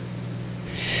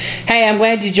Hey, I'm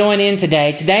glad you joined in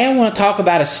today. Today I want to talk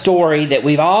about a story that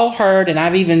we've all heard, and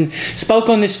I've even spoke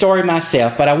on this story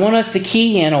myself, but I want us to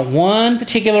key in on one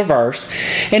particular verse,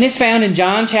 and it's found in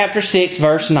John chapter 6,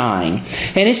 verse 9.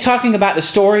 And it's talking about the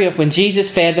story of when Jesus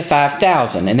fed the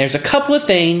 5,000. And there's a couple of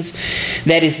things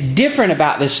that is different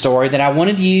about this story that I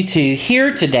wanted you to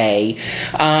hear today,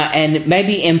 and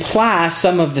maybe imply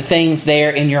some of the things there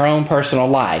in your own personal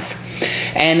life.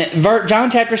 And John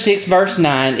chapter 6 verse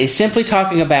 9 is simply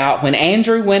talking about when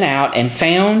Andrew went out and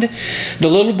found the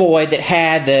little boy that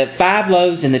had the 5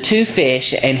 loaves and the 2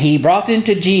 fish, and he brought them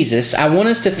to Jesus. I want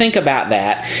us to think about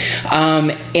that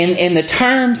in the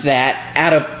terms that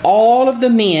out of all of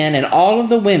the men and all of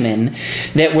the women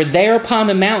that were there upon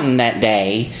the mountain that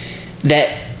day,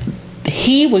 that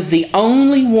he was the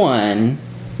only one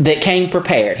that came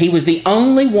prepared. He was the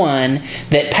only one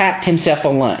that packed himself a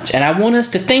lunch. And I want us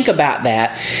to think about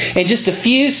that and just a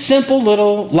few simple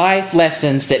little life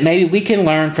lessons that maybe we can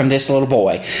learn from this little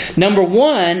boy. Number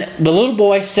one, the little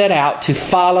boy set out to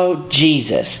follow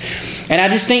Jesus. And I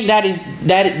just think that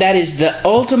is the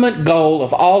ultimate goal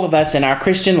of all of us in our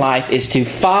Christian life, is to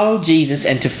follow Jesus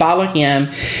and to follow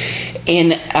Him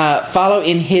follow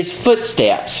in His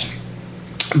footsteps.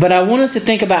 But I want us to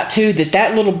think about too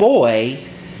that little boy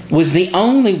was the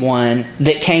only one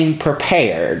that came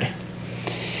prepared.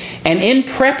 And in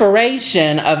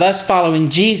preparation of us following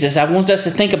Jesus, I want us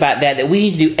to think about that we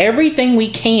need to do everything we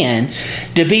can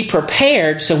to be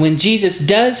prepared, so when Jesus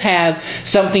does have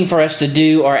something for us to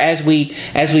do, or as we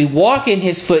walk in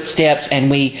His footsteps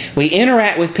and we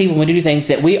interact with people, we do things,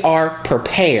 that we are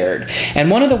prepared.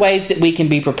 And one of the ways that we can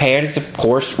be prepared is, of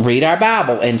course, read our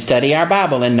Bible and study our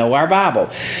Bible and know our Bible.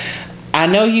 I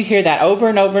know you hear that over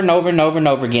and over and over and over and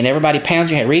over again. Everybody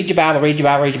pounds your head. Read your Bible, read your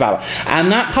Bible, read your Bible. I'm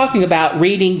not talking about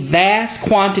reading vast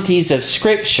quantities of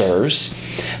scriptures,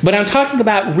 but I'm talking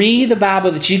about read the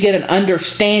Bible that you get an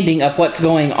understanding of what's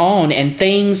going on, and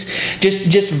things,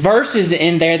 just verses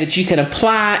in there that you can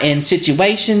apply in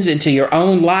situations into your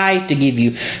own life to give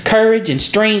you courage and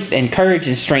strength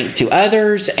to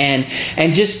others, and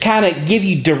just kind of give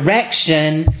you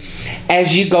direction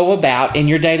as you go about in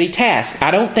your daily tasks.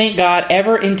 I don't think God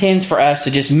ever intends for us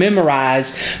to just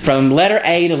memorize from letter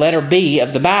A to letter B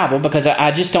of the Bible, because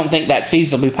I just don't think that's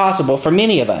feasibly possible for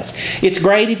many of us. It's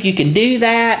great if you can do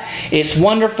that. It's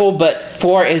wonderful, but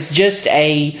for as just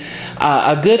a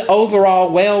good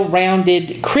overall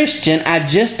well-rounded Christian, I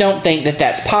just don't think that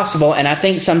that's possible. And I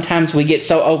think sometimes we get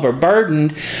so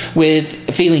overburdened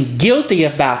with feeling guilty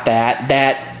about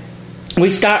that we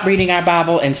stop reading our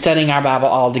Bible and studying our Bible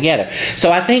altogether.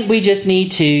 So I think we just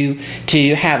need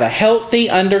to have a healthy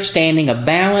understanding, a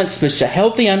balance, but a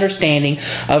healthy understanding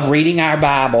of reading our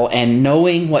Bible and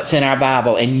knowing what's in our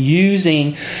Bible and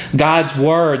using God's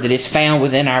Word that is found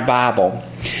within our Bible.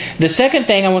 The second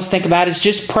thing I want to think about is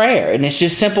just prayer, and it's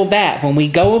just simple that when we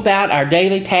go about our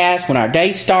daily tasks, when our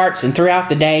day starts and throughout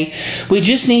the day, we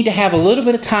just need to have a little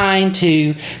bit of time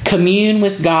to commune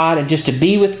with God and just to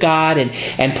be with God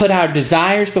and put our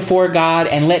desires before God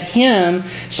and let Him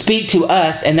speak to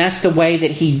us. And that's the way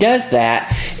that He does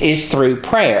that, is through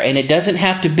prayer. And it doesn't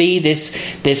have to be this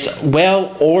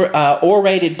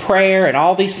orated prayer and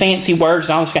all these fancy words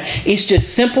and all this. It's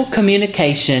just simple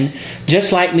communication,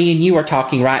 just like me and you are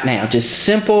talking right now. Just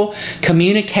simple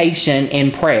communication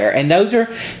in prayer. And those are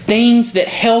things that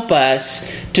help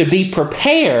us to be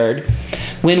prepared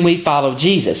when we follow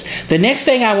Jesus. The next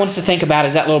thing I want us to think about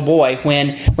is that little boy.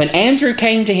 When Andrew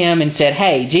came to him and said,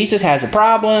 hey, Jesus has a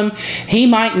problem, he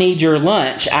might need your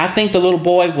lunch, I think the little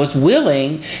boy was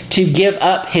willing to give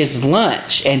up his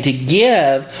lunch and to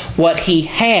give what he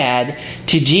had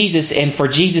to Jesus, and for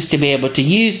Jesus to be able to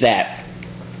use that.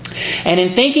 And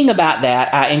in thinking about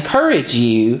that, I encourage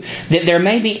you that there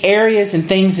may be areas and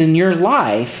things in your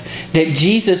life that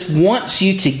Jesus wants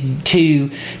you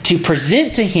to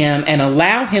present to Him and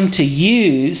allow Him to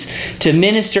use to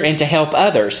minister and to help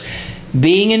others.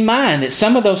 Being in mind that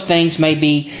some of those things may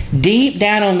be deep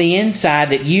down on the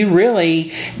inside that you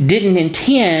really didn't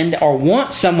intend or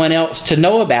want someone else to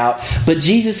know about, but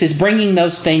Jesus is bringing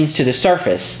those things to the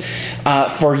surface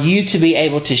for you to be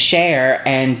able to share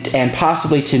and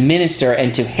possibly to minister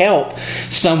and to help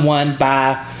someone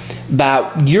by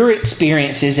your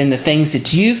experiences and the things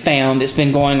that you found that's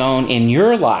been going on in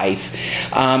your life.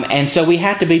 And so we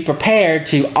have to be prepared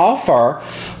to offer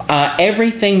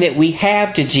everything that we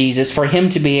have to Jesus for Him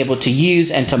to be able to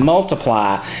use and to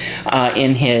multiply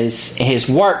in His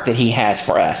work that He has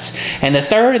for us. And the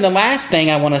third and the last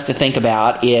thing I want us to think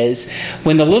about is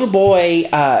when the little boy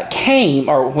came,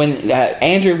 or when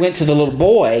Andrew went to the little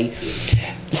boy,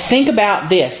 think about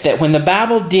this, that when the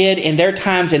Bible did in their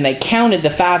times and they counted the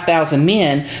 5,000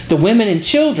 men, the women and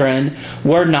children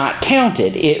were not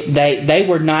counted. They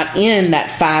were not in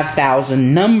that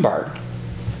 5,000 number.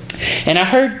 And I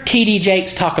heard T.D.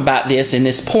 Jakes talk about this in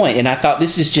this point, and I thought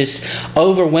this is just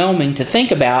overwhelming to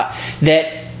think about,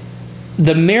 that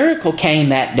the miracle came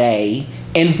that day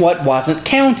in what wasn't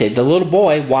counted. The little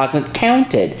boy wasn't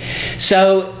counted.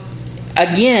 So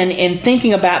again, in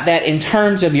thinking about that in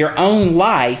terms of your own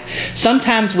life,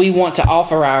 sometimes we want to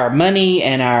offer our money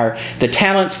and the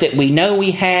talents that we know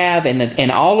we have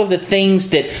and all of the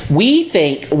things that we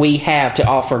think we have to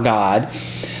offer God.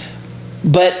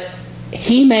 But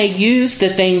He may use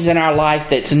the things in our life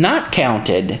that's not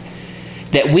counted,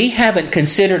 that we haven't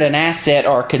considered an asset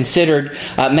or considered,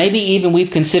 maybe even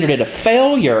we've considered it a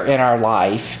failure in our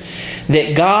life,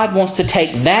 that God wants to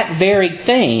take that very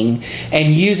thing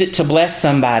and use it to bless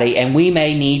somebody, and we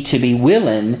may need to be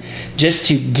willing just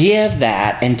to give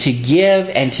that and to give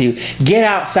and to get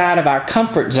outside of our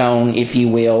comfort zone, if you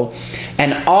will,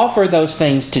 and offer those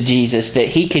things to Jesus, that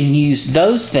He can use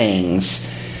those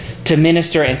things to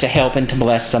minister and to help and to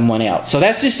bless someone else. So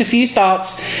that's just a few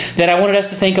thoughts that I wanted us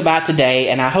to think about today,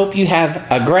 and I hope you have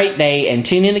a great day, and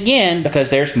tune in again because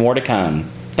there's more to come.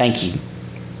 Thank you.